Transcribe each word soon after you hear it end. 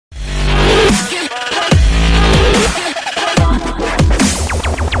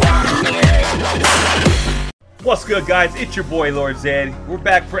What's good, guys? It's your boy Lord Zed. We're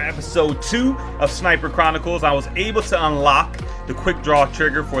back for episode 2 of Sniper Chronicles. I was able to unlock the quick draw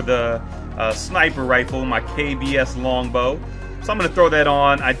trigger for the sniper rifle, my KBS longbow. So I'm going to throw that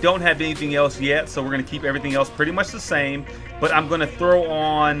on. I don't have anything else yet, so we're going to keep everything else pretty much the same. But I'm going to throw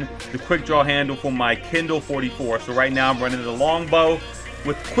on the quick draw handle for my Kindle 44. So right now I'm running the longbow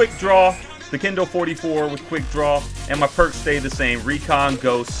with quick draw, the Kindle 44 with quick draw, and my perks stay the same. Recon,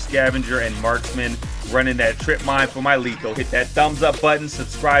 Ghost, Scavenger, and Marksman. Running that trip mine for my lethal. Hit that thumbs up button,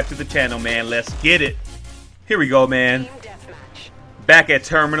 subscribe to the channel, man. Let's get it. Here we go, man. Back at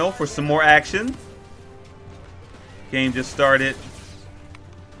Terminal for some more action. Game just started.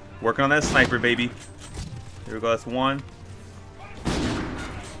 Working on that sniper, baby. Here we go, that's one.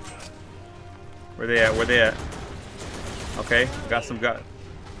 Where they at? Where they at? Okay, got some guy.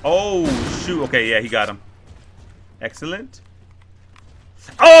 Oh, shoot. Okay, yeah, he got him. Excellent.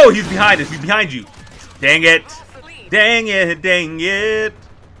 Oh, he's behind us. He's behind you. Dang it. Dang it. Dang it.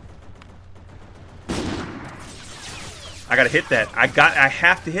 I gotta hit that. I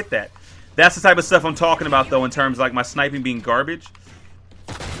have to hit that. That's the type of stuff I'm talking about, though, in terms of like my sniping being garbage.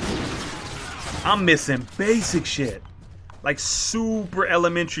 I'm missing basic shit. Like super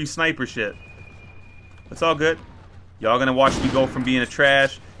elementary sniper shit. It's all good. Y'all gonna watch me go from being a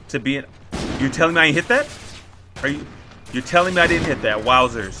trash to being... You're telling me I ain't hit that? Are you... You're telling me I didn't hit that?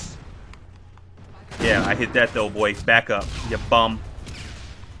 Wowzers. Yeah, I hit that though, boy. Back up, you bum.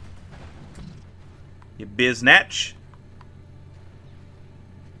 You biznatch.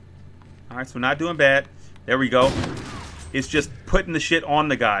 Alright, so we're not doing bad. There we go. It's just putting the shit on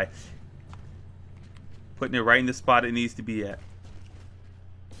the guy. Putting it right in the spot it needs to be at.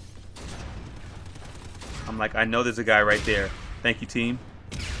 I'm like, I know there's a guy right there. Thank you, team.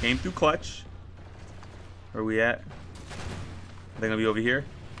 Came through clutch. Where are we at? Are they gonna be over here?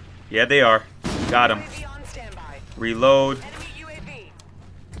 Yeah, they are. Got him. Reload.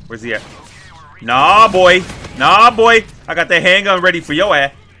 Where's he at? Nah, boy. Nah, boy. I got that handgun ready for your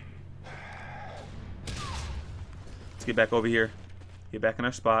ass. Let's get back over here. Get back in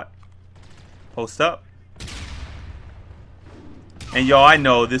our spot. Post up. And y'all, I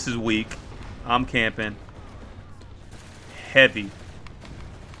know this is weak. I'm camping. Heavy.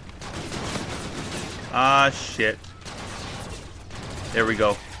 Ah, shit. There we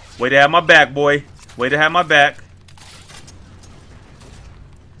go. Way to have my back, boy. Way to have my back.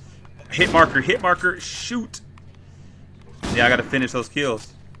 Hit marker, shoot. Yeah, I gotta finish those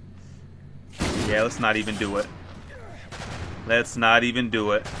kills. Yeah, let's not even do it. Let's not even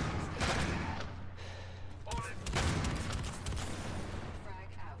do it.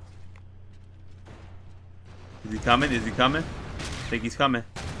 Is he coming? Is he coming? I think he's coming.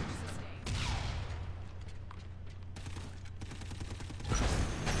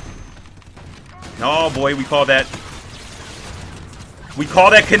 Oh boy, we call that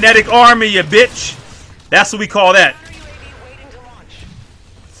kinetic army, you bitch. That's what we call that.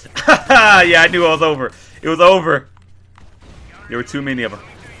 Yeah, I knew it was over. It was over. There were too many of them.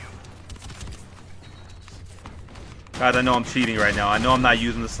 Guys, I know I'm cheating right now. I know I'm not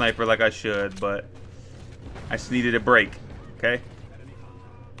using the sniper like I should, but I just needed a break. Okay?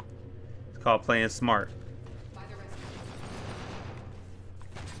 It's called playing smart.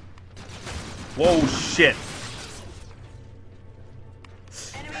 Whoa, shit.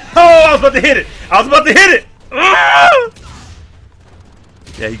 Oh, I was about to hit it. I was about to hit it. Ah!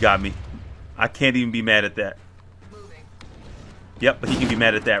 Yeah, he got me. I can't even be mad at that. Yep, but he can be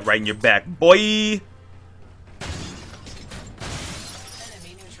mad at that right in your back. Boy.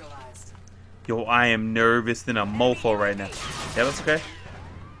 Yo, I am nervous than a mofo right now. Yeah, that's okay. Where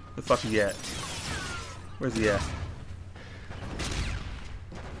the fuck is he at? Where's he at?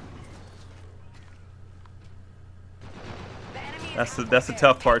 That's the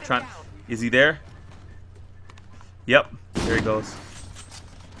tough part. Is he there? Yep. There he goes.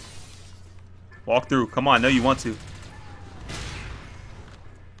 Walk through. Come on. I know you want to.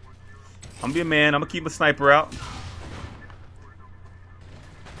 I'm gonna be a man. I'm gonna keep a sniper out.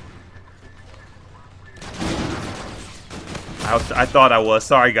 I thought I was.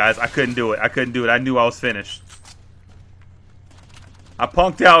 Sorry, guys. I couldn't do it. I couldn't do it. I knew I was finished. I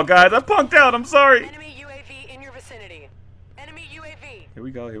punked out, guys. I punked out. I'm sorry. Here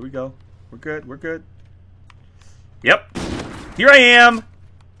we go, here we go. We're good, we're good. Yep. Here I am.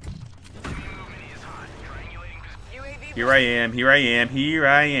 Here I am, here I am, here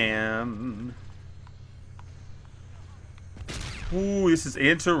I am. Ooh, this is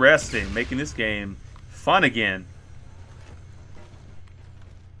interesting. Making this game fun again.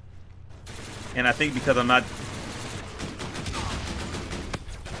 And I think because I'm not...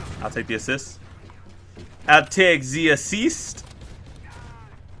 I'll take the assist. I'll take the assist.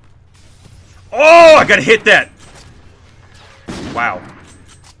 Oh, I gotta hit that. Wow.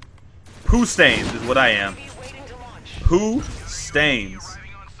 Poo stains is what I am. Poo stains.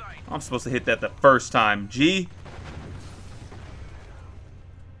 I'm supposed to hit that the first time. G.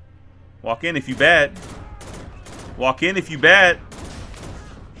 Walk in if you bad. Walk in if you bad.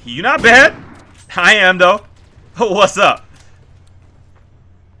 You not bad. I am though. What's up?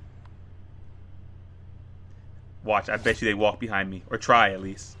 Watch, I bet you they walk behind me. Or try at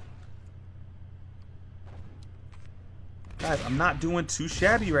least. Guys, I'm not doing too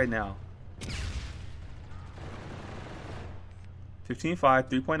shabby right now. 15-5,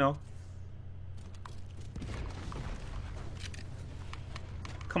 3.0.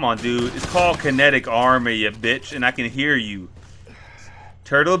 Come on, dude. It's called kinetic armor, you bitch, and I can hear you.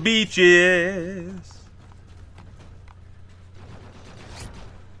 Turtle Beaches.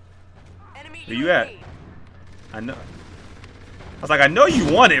 Where you at? I know. I was like, I know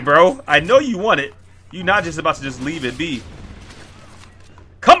you want it, bro. I know you want it. You not just about to just leave it be.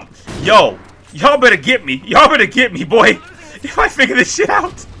 Come, yo, y'all better get me. Y'all better get me, boy. If I figure this shit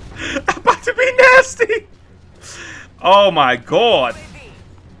out, I'm about to be nasty. Oh my god.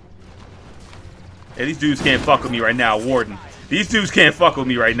 Yeah, these dudes can't fuck with me right now, Warden. These dudes can't fuck with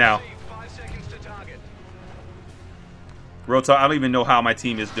me right now. Real talk, I don't even know how my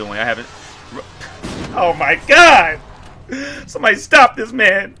team is doing. I haven't. Oh my god! Somebody stop this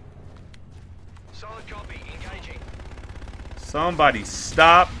man! Solid copy. Engaging. Somebody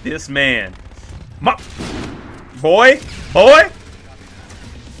stop this man! Boy! Boy!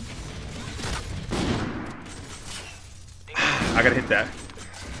 I gotta hit that.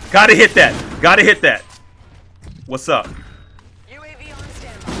 Gotta hit that! Gotta hit that! What's up? UAV on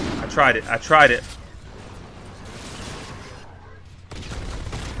standby. I tried it. I tried it.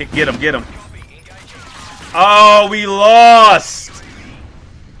 Get him, get him. Oh, we lost.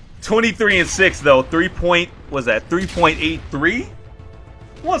 23-6 though. 3.83?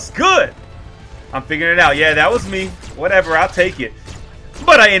 What's good? I'm figuring it out. Yeah, that was me. Whatever, I'll take it.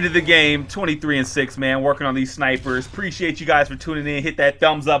 But I ended the game 23-6, man. Working on these snipers. Appreciate you guys for tuning in. Hit that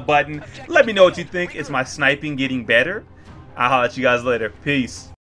thumbs up button. Let me know what you think. Is my sniping getting better? I'll holler at you guys later. Peace.